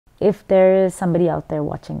if there is somebody out there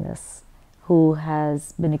watching this who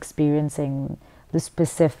has been experiencing the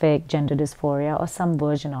specific gender dysphoria or some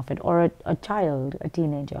version of it, or a child, a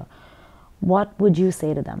teenager, what would you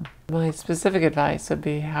say to them? My specific advice would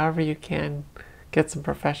be, however you can, get some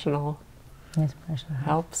professional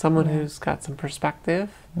help, someone who's got some perspective.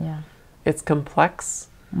 Yeah. It's complex.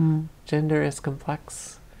 Gender is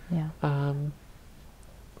complex. Yeah.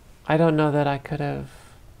 I don't know that I could have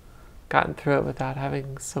gotten through it without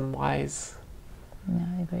having some wise. Yeah,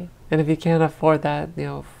 I agree. And if you can't afford that, you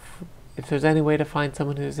know, if there's any way to find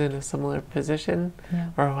someone who's in a similar position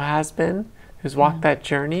or who has been, who's walked that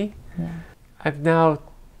journey. I've now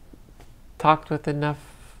talked with a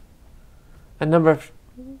number of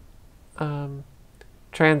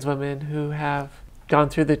trans women who have gone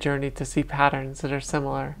through the journey to see patterns that are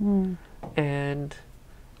similar. And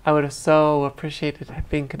I would have so appreciated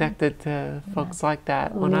being connected to folks like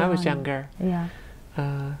that when I was younger. Yeah.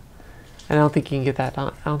 And I don't think you can get that.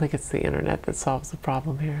 I don't think it's the internet that solves the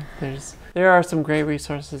problem here. There are some great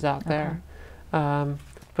resources out there,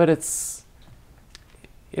 but it's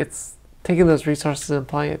taking those resources and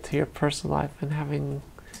applying it to your personal life and having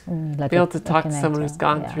be able to talk to someone who's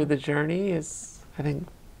gone through the journey is, I think,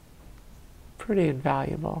 pretty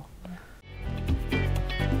invaluable.